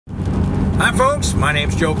Hi folks, my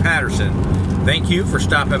name's Joe Patterson. Thank you for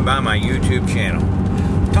stopping by my YouTube channel.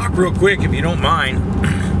 Talk real quick, if you don't mind,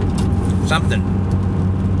 something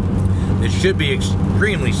that should be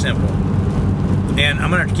extremely simple. And I'm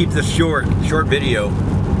going to keep this short video.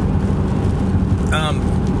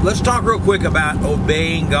 Let's talk real quick about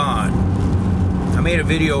obeying God. I made a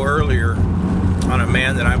video earlier on a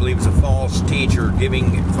man that I believe is a false teacher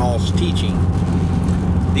giving false teaching.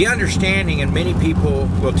 The understanding, and many people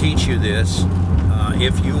will teach you this,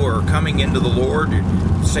 if you are coming into the Lord,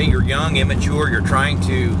 say you're young, immature, you're trying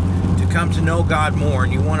to come to know God more,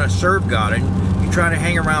 and you want to serve God, and you try to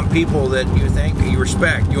hang around people that you think you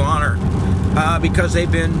respect, you honor, because they've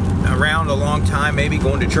been around a long time, maybe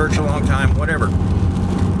going to church a long time, whatever.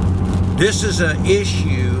 This is an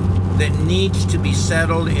issue that needs to be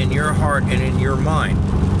settled in your heart and in your mind.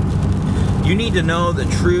 You need to know the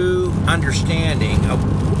true understanding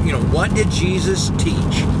of, what did Jesus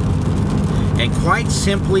teach? And quite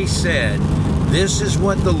simply said, this is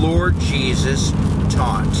what the Lord Jesus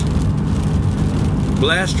taught.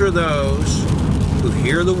 Blessed are those who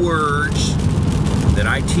hear the words that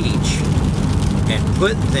I teach and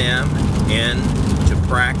put them into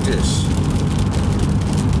practice.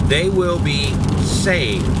 They will be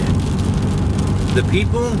saved. The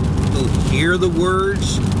people who hear the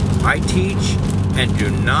words I teach and do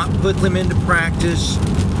not put them into practice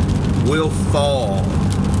will fall.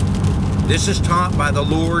 This is taught by the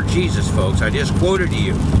Lord Jesus, folks. I just quoted to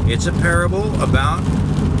you. It's a parable about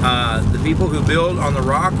the people who build on the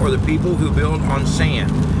rock or the people who build on sand.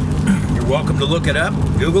 You're welcome to look it up,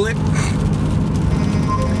 Google it.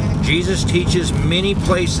 Jesus teaches many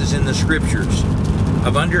places in the scriptures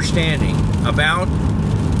of understanding, about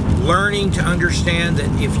learning to understand that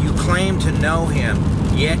if you claim to know Him,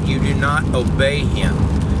 yet you do not obey Him,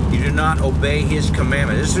 you do not obey His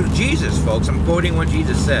commandment. This is Jesus, folks. I'm quoting what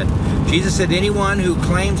Jesus said. Jesus said, anyone who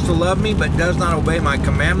claims to love me but does not obey my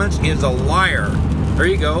commandments is a liar. There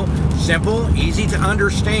you go. Simple, easy to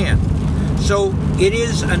understand. So it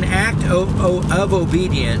is an act of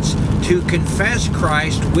obedience to confess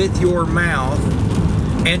Christ with your mouth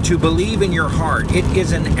and to believe in your heart. It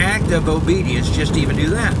is an act of obedience just to even do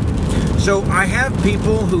that. So I have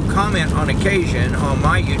people who comment on occasion on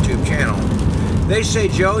my YouTube channel. They say,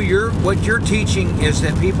 Joe, what you're teaching is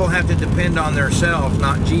that people have to depend on themselves,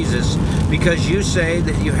 not Jesus, because you say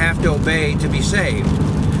that you have to obey to be saved.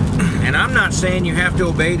 And I'm not saying you have to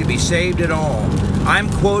obey to be saved at all. I'm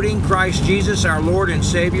quoting Christ Jesus, our Lord and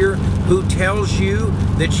Savior, who tells you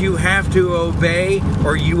that you have to obey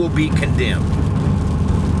or you will be condemned.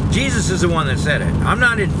 Jesus is the one that said it. I'm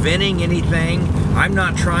not inventing anything. I'm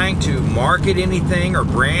not trying to market anything or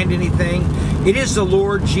brand anything. It is the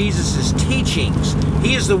Lord Jesus' teachings.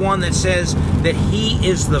 He is the one that says that He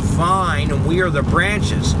is the vine and we are the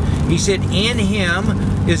branches. He said in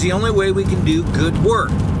Him is the only way we can do good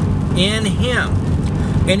work. In Him.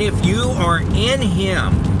 And if you are in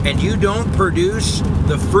Him and you don't produce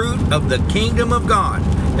the fruit of the kingdom of God,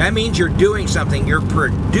 that means you're doing something. You're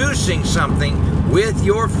producing something with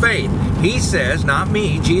your faith. He says, not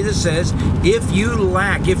me, Jesus says, if you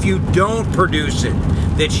lack, if you don't produce it,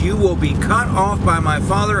 that you will be cut off by my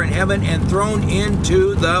Father in heaven and thrown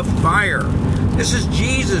into the fire. This is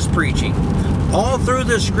Jesus preaching. All through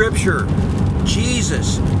the scripture,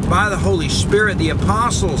 Jesus, by the Holy Spirit, the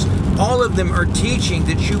apostles, all of them are teaching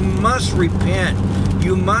that you must repent.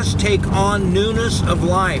 You must take on newness of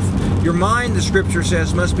life. Your mind, the scripture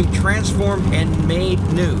says, must be transformed and made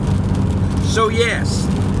new. So yes,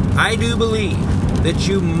 I do believe that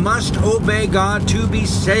you must obey God to be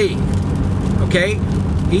saved. Okay?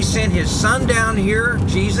 He sent His Son down here,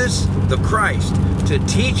 Jesus, the Christ, to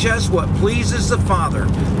teach us what pleases the Father,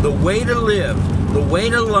 the way to live, the way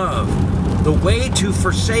to love, the way to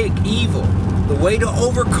forsake evil, the way to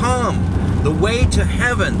overcome, the way to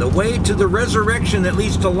heaven, the way to the resurrection that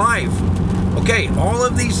leads to life. Okay, all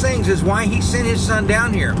of these things is why He sent His Son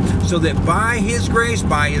down here, so that by His grace,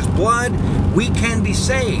 by His blood, we can be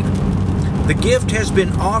saved. The gift has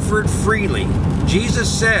been offered freely. Jesus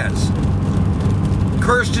says,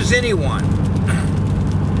 cursed is anyone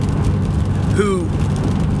who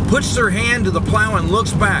puts their hand to the plow and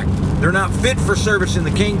looks back. They're not fit for service in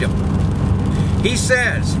the kingdom. He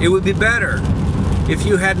says it would be better if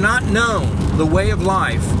you had not known the way of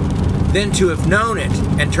life than to have known it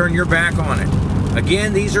and turn your back on it.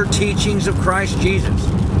 Again, these are teachings of Christ Jesus.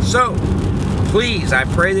 So, please, I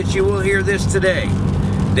pray that you will hear this today,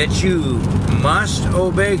 that you must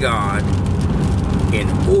obey God in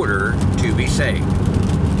order to be saved.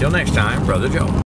 Till next time, Brother Joe.